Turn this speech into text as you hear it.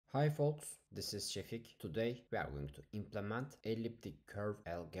Hi folks, this is Şefik. Today we are going to implement Elliptic Curve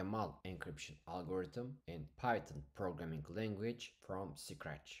ElGamal Encryption algorithm in Python programming language from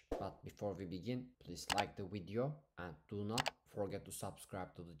scratch. But before we begin, please like the video and do not forget to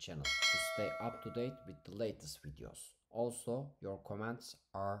subscribe to the channel to stay up to date with the latest videos. Also, your comments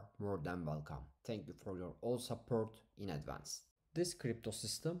are more than welcome. Thank you for your all support in advance. This crypto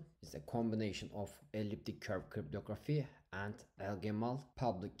system is a combination of elliptic curve cryptography and ElGamal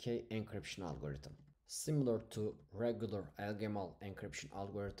public key encryption algorithm. Similar to regular ElGamal encryption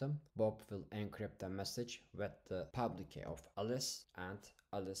algorithm, Bob will encrypt a message with the public key of Alice, and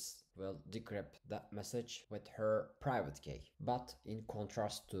Alice will decrypt that message with her private key. But in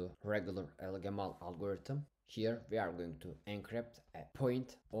contrast to regular ElGamal algorithm, here we are going to encrypt a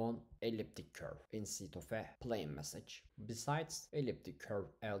point on elliptic curve instead of a plain message. Besides, elliptic curve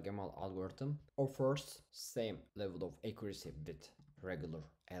ElGamal algorithm offers same level of accuracy with regular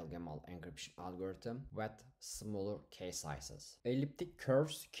ElGamal encryption algorithm with smaller key sizes. Elliptic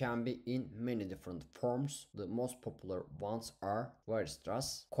curves can be in many different forms. The most popular ones are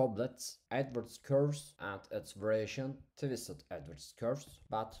Weierstrass, couplets, Edwards curves, and its variation twisted Edwards curves.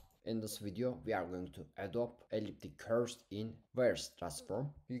 But in this video, we are going to adopt elliptic curves in Weierstrass form.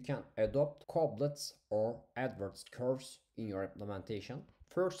 You can adopt couplets or Edwards curves in your implementation.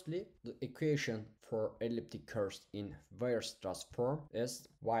 Firstly, the equation for elliptic curves in Weierstrass form is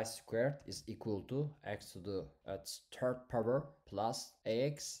y squared is equal to x to its third power plus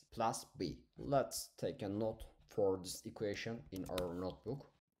ax plus b. Let's take a note for this equation in our notebook.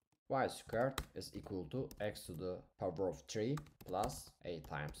 Y squared is equal to x to the power of 3 plus a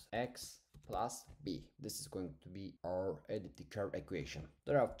times x plus b. This is going to be our elliptic curve equation.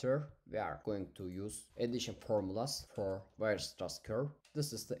 Thereafter, we are going to use addition formulas for Weierstrass curve.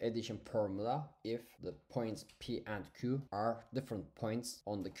 This is the addition formula if the points P and Q are different points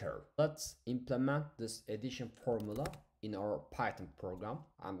on the curve. Let's implement this addition formula in our Python program.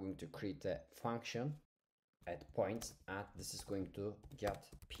 I'm going to create a function at points, and this is going to get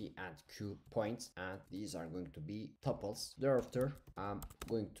P and Q points, and these are going to be tuples. Thereafter, I'm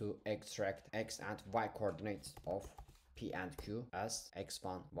going to extract x and y coordinates of P and Q as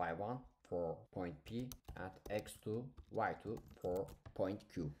x1, y1 for point P and x2, y2 for point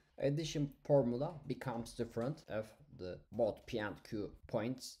Q. Addition formula becomes different if the both P and Q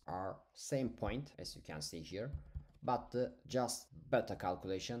points are same point, as you can see here, but the just beta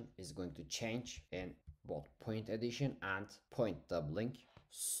calculation is going to change in both point addition and point doubling.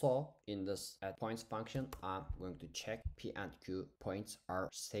 So in this at points function, I'm going to check P and Q points are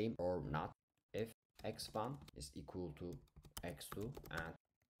same or not. If x1 is equal to x2 and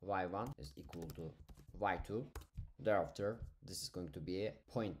y1 is equal to y2, thereafter this is going to be a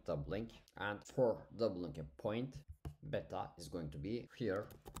point doubling, and for doubling a point, beta is going to be here.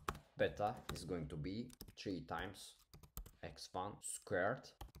 Beta is going to be 3 times x1 squared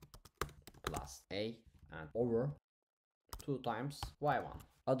plus a and over 2 times y1.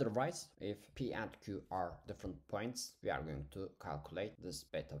 Otherwise, if P and Q are different points, we are going to calculate this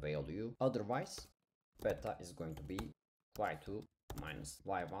beta value. Otherwise, beta is going to be y2 minus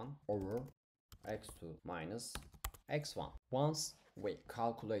y1 over x2 minus x1. Once we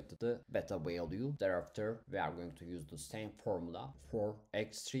calculate the beta value, thereafter we are going to use the same formula for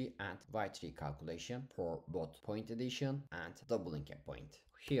x3 and y3 calculation for both point addition and doubling a point.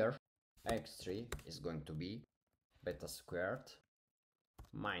 Here x3 is going to be beta squared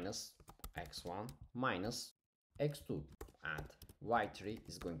minus x1 minus x2, and y3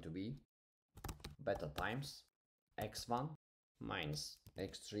 is going to be beta times x1 minus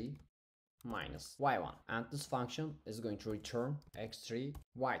x3 minus y1, and this function is going to return x3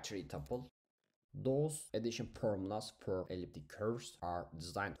 y3 tuple. Those addition formulas for elliptic curves are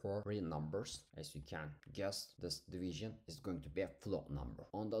designed for real numbers. As you can guess, this division is going to be a float number.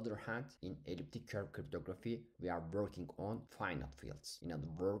 On the other hand, in elliptic curve cryptography, we are working on finite fields. In other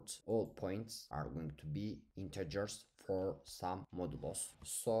words, all points are going to be integers for some modulos.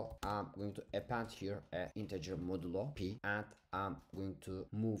 So I'm going to append here an integer modulo p, and I'm going to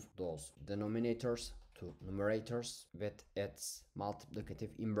move those denominators to numerators with its multiplicative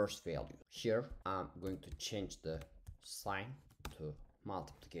inverse value. Here I'm going to change the sign to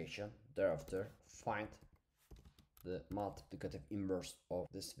multiplication. Thereafter, find the multiplicative inverse of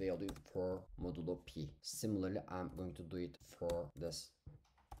this value for modulo p. Similarly, I'm going to do it for this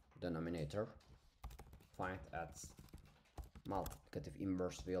denominator. Find its multiplicative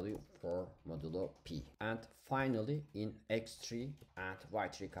inverse value for modulo p. And finally, in x3 and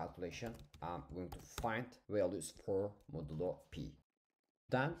y3 calculation, I'm going to find values for modulo p.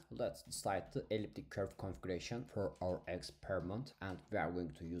 Then let's decide the elliptic curve configuration for our experiment, and we are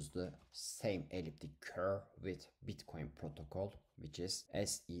going to use the same elliptic curve with Bitcoin protocol, which is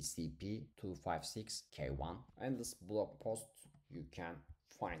SECP256K1. In this blog post you can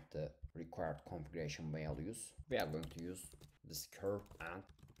find the required configuration values. We are going to use this curve, and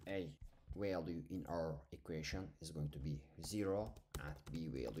A value in our equation is going to be 0 and B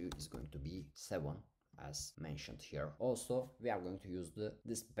value is going to be 7 as mentioned here. Also we are going to use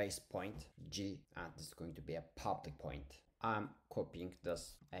this base point G, and this is going to be a public point. I'm copying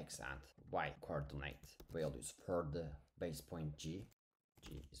this X and Y coordinate values for the base point G.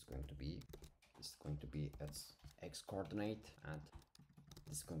 G is going to be, this is going to be its X coordinate, and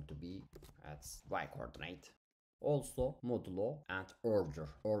this is going to be its Y coordinate. Also modulo and order.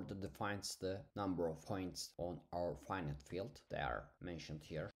 Order defines the number of points on our finite field. They are mentioned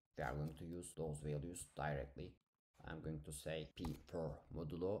here. We are going to use those values directly. I'm going to say P for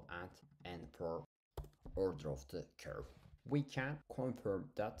modulo and N for order of the curve. We can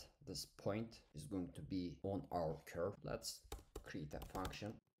confirm that this point is going to be on our curve. Let's create a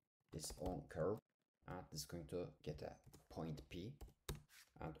function. It's on curve, and it's going to get a point P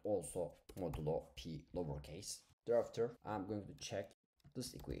and also modulo P lowercase. Thereafter I'm going to check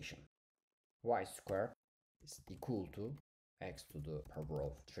this equation. Y squared is equal to x to the power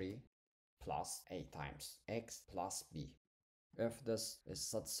of 3 plus a times x plus b. If this is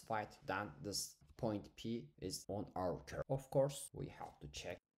satisfied, then this point P is on our curve. Of course we have to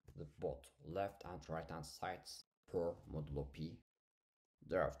check the both left and right hand sides for modulo P.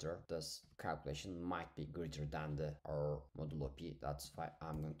 Thereafter this calculation might be greater than our modulo P. That's why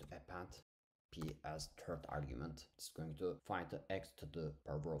I'm going to append P as third argument. It's going to find the x to the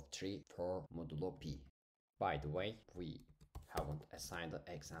power of 3 for modulo P. By the way, we haven't assigned the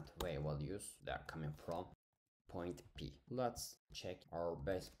x and y values. They are coming from point P. Let's check our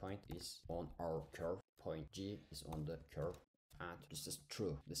base point is on our curve. Point G is on the curve, and this is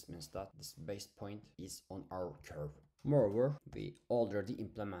true. This means that this base point is on our curve. Moreover, we already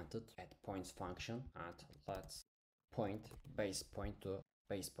implemented at points function, and let's point base point to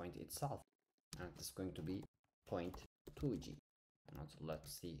base point itself, and it's going to be 0.2g. And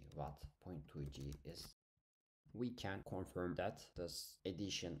let's see what 0.2g is. We can confirm that this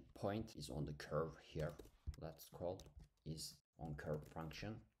addition point is on the curve here. Let's call is on curve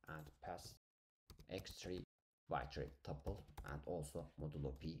function and pass x3 y3 tuple and also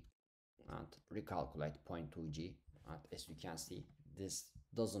modulo P, and recalculate 0.2g. And as you can see, this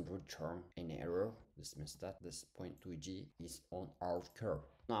doesn't return any error. This means that this 0.2g is on our curve.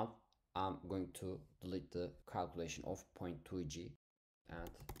 Now I'm going to delete the calculation of 0.2g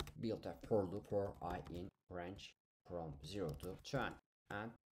and build a for loop for I in range from 0 to 20,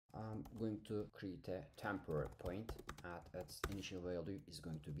 and I'm going to create a temporary point, and its initial value is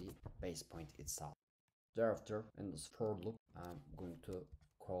going to be base point itself. Thereafter in this for loop I'm going to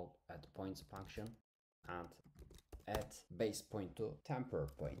call at points function and add base point to temporary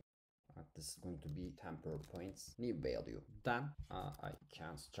point. This is going to be temporary points new value. Then I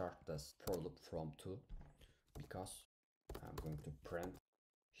can start this for loop from 2, because I'm going to print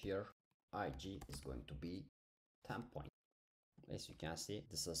here ig is going to be 10 points. As you can see,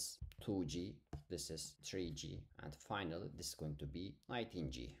 this is 2g, this is 3g, and finally this is going to be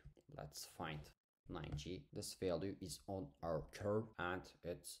 19g. Let's find 9g. This value is on our curve and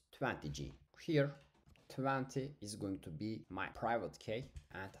it's 20g. Here 20 is going to be my private key,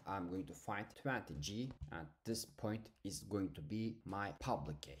 and I'm going to find 20g, and this point is going to be my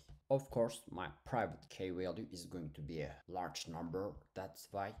public key. Of course my private key value is going to be a large number. That's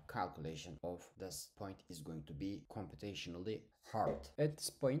why calculation of this point is going to be computationally hard. At this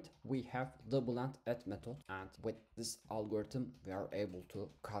point we have double and add method, and with this algorithm we are able to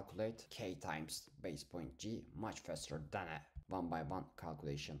calculate k times base point g much faster than a one by one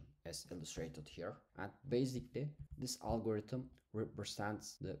calculation as illustrated here. And basically this algorithm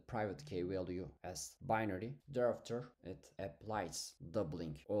represents the private key value as binary. Thereafter it applies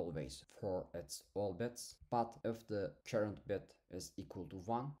doubling always for its all bits, but if the current bit is equal to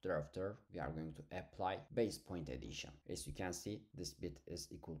 1, thereafter we are going to apply base point addition. As you can see, this bit is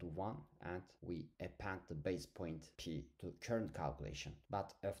equal to 1 and we append the base point p to current calculation.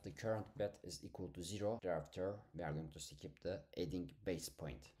 But if the current bit is equal to 0, thereafter we are going to skip the adding base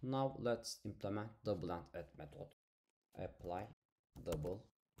point. Now let's implement double and add method. Apply double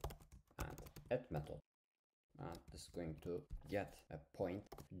and add method, and this is going to get a point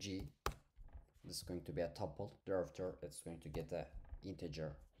g. This is going to be a tuple. Thereafter it's going to get a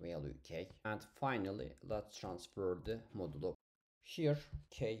integer value k, and finally let's transfer the modulo. Here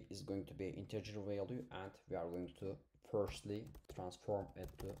k is going to be integer value, and we are going to firstly transform it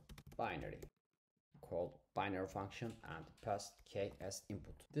to binary, called binary function, and pass k as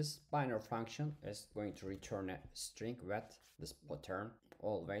input. This binary function is going to return a string with this pattern.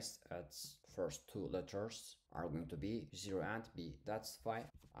 Always its first two letters are going to be 0 and b. That's why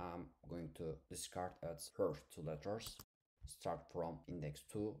I'm going to discard its first two letters, start from index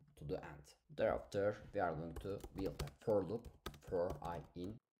 2 to the end. Thereafter we are going to build a for loop for I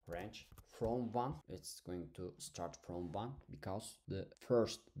in range from 1. It's going to start from 1 because the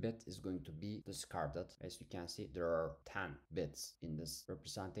first bit is going to be discarded. As you can see, there are 10 bits in this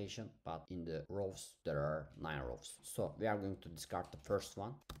representation, but in the rows there are 9 rows. So we are going to discard the first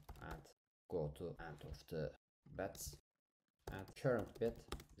one and go to end of the bits, and current bit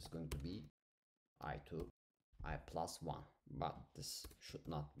is going to be I2 I plus 1, but this should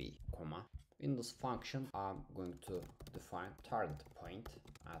not be comma. In this function I'm going to define target point,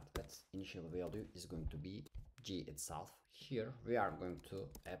 and its initial value is going to be g itself. Here we are going to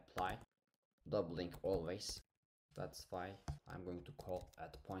apply doubling always. That's why I'm going to call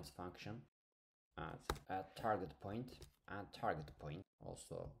at points function and at target point and target point.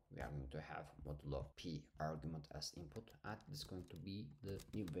 Also we are going to have modulo p argument as input, and this is going to be the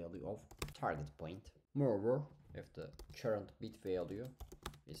new value of target point. Moreover, if the current bit value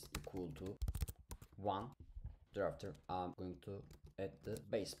is equal to 1, thereafter I'm going to add the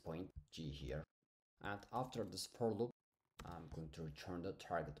base point g here, and after this for loop I'm going to return the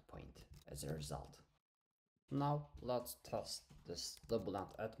target point as a result. Now let's test this double and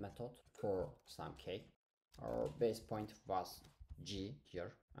add method for some k. Our base point was g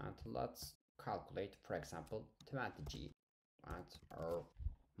here, and let's calculate, for example, 20g, and our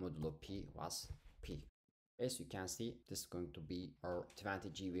modulo p was p. As you can see, this is going to be our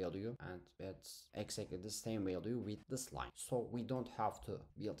 20g value, and it's exactly the same value with this line. So we don't have to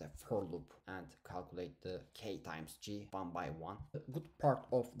build a for loop and calculate the k times g one by one. The good part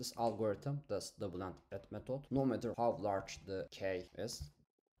of this algorithm, this double and add method, no matter how large the k is,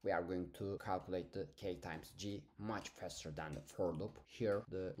 we are going to calculate the k times g much faster than the for loop. Here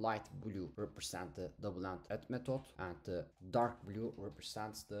the light blue represents the double and add method, and the dark blue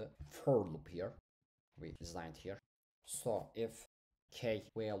represents the for loop here we designed here. So if k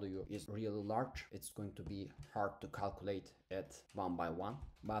value is really large, it's going to be hard to calculate it one by one,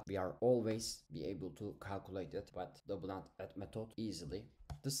 but we are always be able to calculate it with double and add method easily.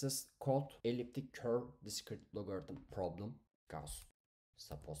 This is called elliptic curve discrete logarithm problem, because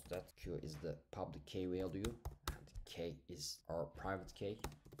suppose that q is the public k value and k is our private k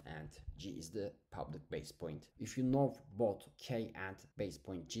and g is the public base point. If you know both k and base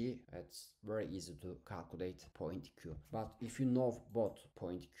point g, it's very easy to calculate point q. But if you know both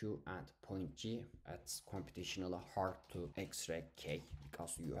point q and point g, it's computationally hard to extract k,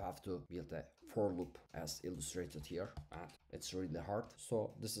 because you have to build a for loop as illustrated here, and it's really hard.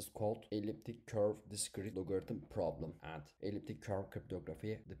 So this is called elliptic curve discrete logarithm problem, and elliptic curve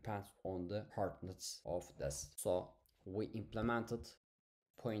cryptography depends on the hardness of this. So we implemented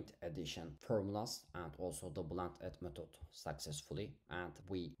point addition formulas and also double and add method successfully, and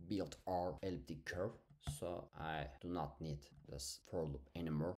we built our elliptic curve, so I do not need this for loop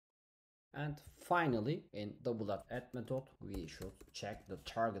anymore. And finally, in double and add method, we should check the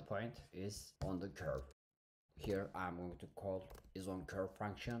target point is on the curve. Here I'm going to call isOnCurve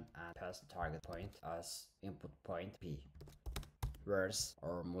function and pass target point as input point p, whereas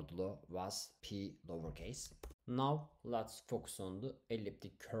our modulo was p lowercase. Now let's focus on the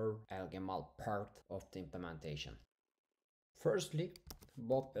elliptic curve ElGamal part of the implementation. Firstly,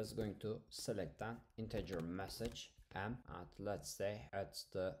 Bob is going to select an integer message m, and let's say it's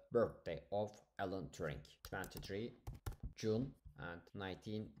the birthday of Alan Turing, 23 June and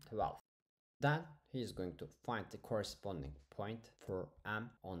 1912. Then he is going to find the corresponding point for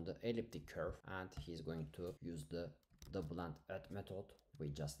m on the elliptic curve, and he's going to use the double and add method we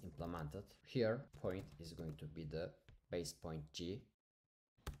just implemented. Here point is going to be the base point g,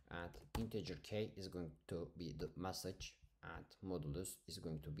 and integer k is going to be the message, and modulus is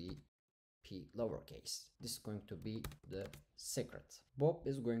going to be p lowercase. This is going to be the secret. Bob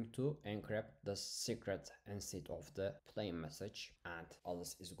is going to encrypt the secret instead of the plain message, and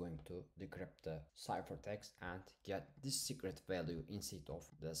Alice is going to decrypt the ciphertext and get this secret value instead of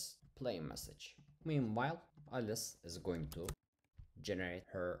this plain message. Meanwhile, Alice is going to generate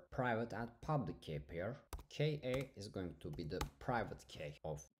her private and public key pair. Ka is going to be the private key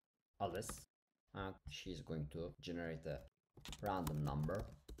of Alice, and she's going to generate a random number.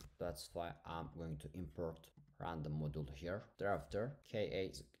 That's why I'm going to import random module here. Thereafter, Ka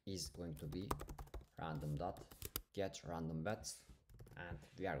is going to be random dot get random bits, and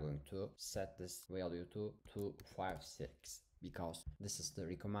we are going to set this value to 256 because this is the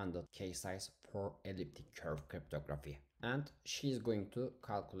recommended key size for elliptic curve cryptography. And she's going to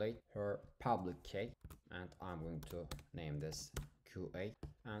calculate her public key, and I'm going to name this QA,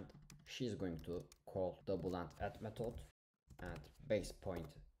 and she's going to call double and add method, and base point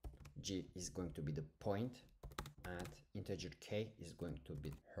G is going to be the point, and integer K is going to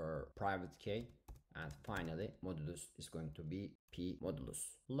be her private key, and finally modulus is going to be P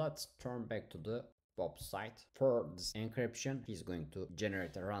modulus. Let's turn back to the Bob side. For this encryption, he's going to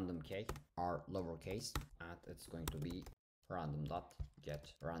generate a random key, R lowercase, and it's going to be random dot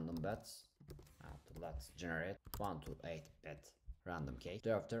get random bits, and let's generate 1 to 8 bit random key.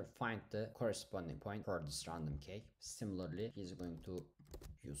 Thereafter, find the corresponding point for this random key. Similarly, he's going to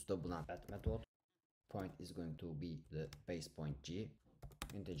use double and add method. Point is going to be the base point G,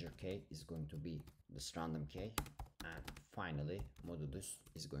 integer K is going to be this random K, and finally modulus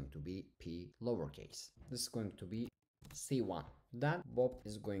is going to be P lowercase. This is going to be C1. Then Bob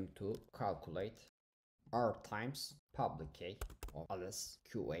is going to calculate R times public key of Alice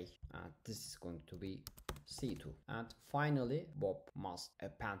QA, and this is going to be C2. And finally Bob must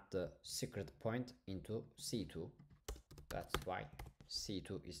append the secret point into C2. That's why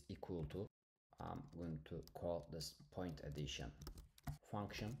C2 is equal to, I'm going to call this point addition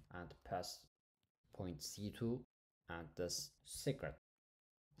function and pass point C2 and this secret.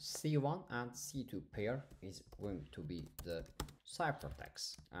 C1 and C2 pair is going to be the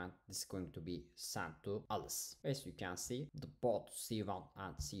ciphertext, and this is going to be sent to Alice. As you can see, the both C1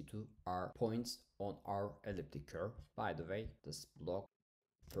 and C2 are points on our elliptic curve. By the way, this block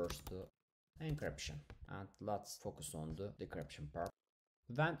refers to encryption, and let's focus on the decryption part.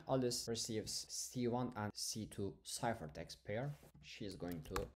 When Alice receives C1 and C2 ciphertext pair, she is going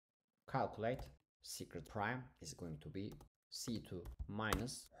to calculate secret prime is going to be C2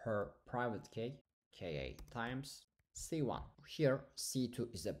 minus her private key, Ka times C1. Here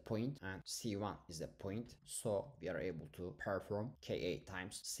C2 is a point and C1 is a point, so we are able to perform Ka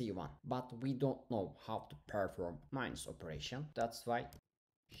times C1. But we don't know how to perform minus operation. That's why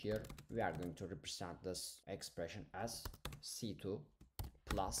here we are going to represent this expression as C2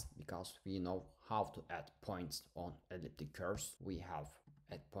 plus, because we know how to add points on elliptic curves, we have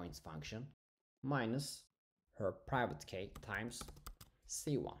add points function, minus her private key times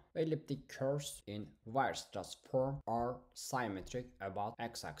C1. Elliptic curves in Weierstrass form are symmetric about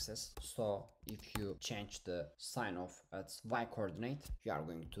x-axis, so if you change the sign of its y coordinate, you are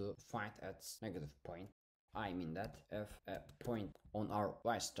going to find its negative point. I mean that if a point on our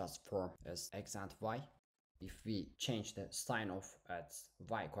Weierstrass form is x and y, if we change the sign of its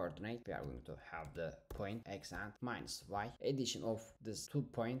y coordinate, we are going to have the point x and minus y. Addition of these 2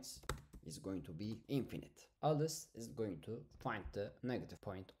 points is going to be infinite. Alice is going to find the negative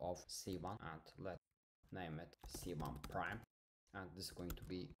point of C1, and let's name it C1 prime, and this is going to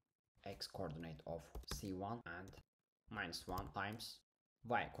be x coordinate of C1 and minus 1 times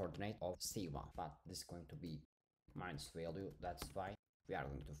y coordinate of C1, but this is going to be minus value. That's why we are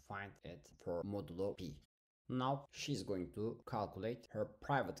going to find it for modulo P. Now she's going to calculate her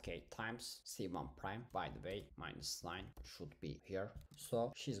private key times C1 prime. By the way, minus sign should be here.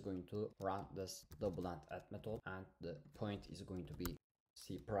 So she's going to run this double and add method, and the point is going to be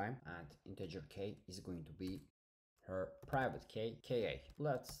C prime, and integer K is going to be her private key Ka.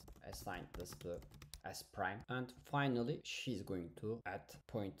 Let's assign this to S prime, and finally she's going to add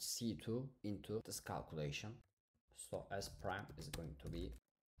point C2 into this calculation. So S prime is going to be,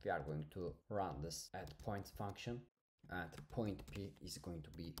 we are going to run this add points function, and point P is going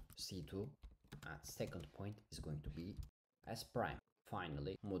to be C2, and second point is going to be S prime.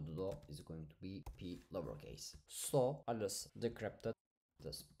 Finally, modulo is going to be P lowercase. So Alice decrypted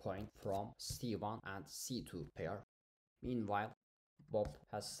this point from C1 and C2 pair. Meanwhile, Bob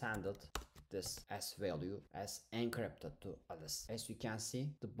has sent this S value as encrypted to Alice. As you can see,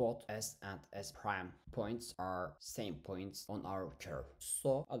 the both S and S prime points are same points on our curve.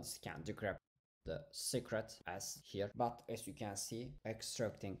 So Alice can decrypt the secret S here, but as you can see,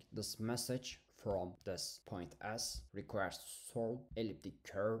 extracting this message from this point S requires to solve elliptic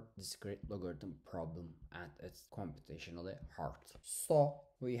curve discrete logarithm problem, and it's computationally hard. So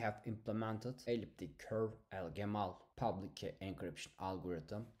we have implemented elliptic curve ElGamal public key encryption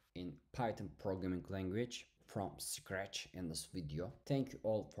algorithm in Python programming language from scratch in this video. Thank you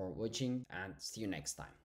all for watching, and see you next time.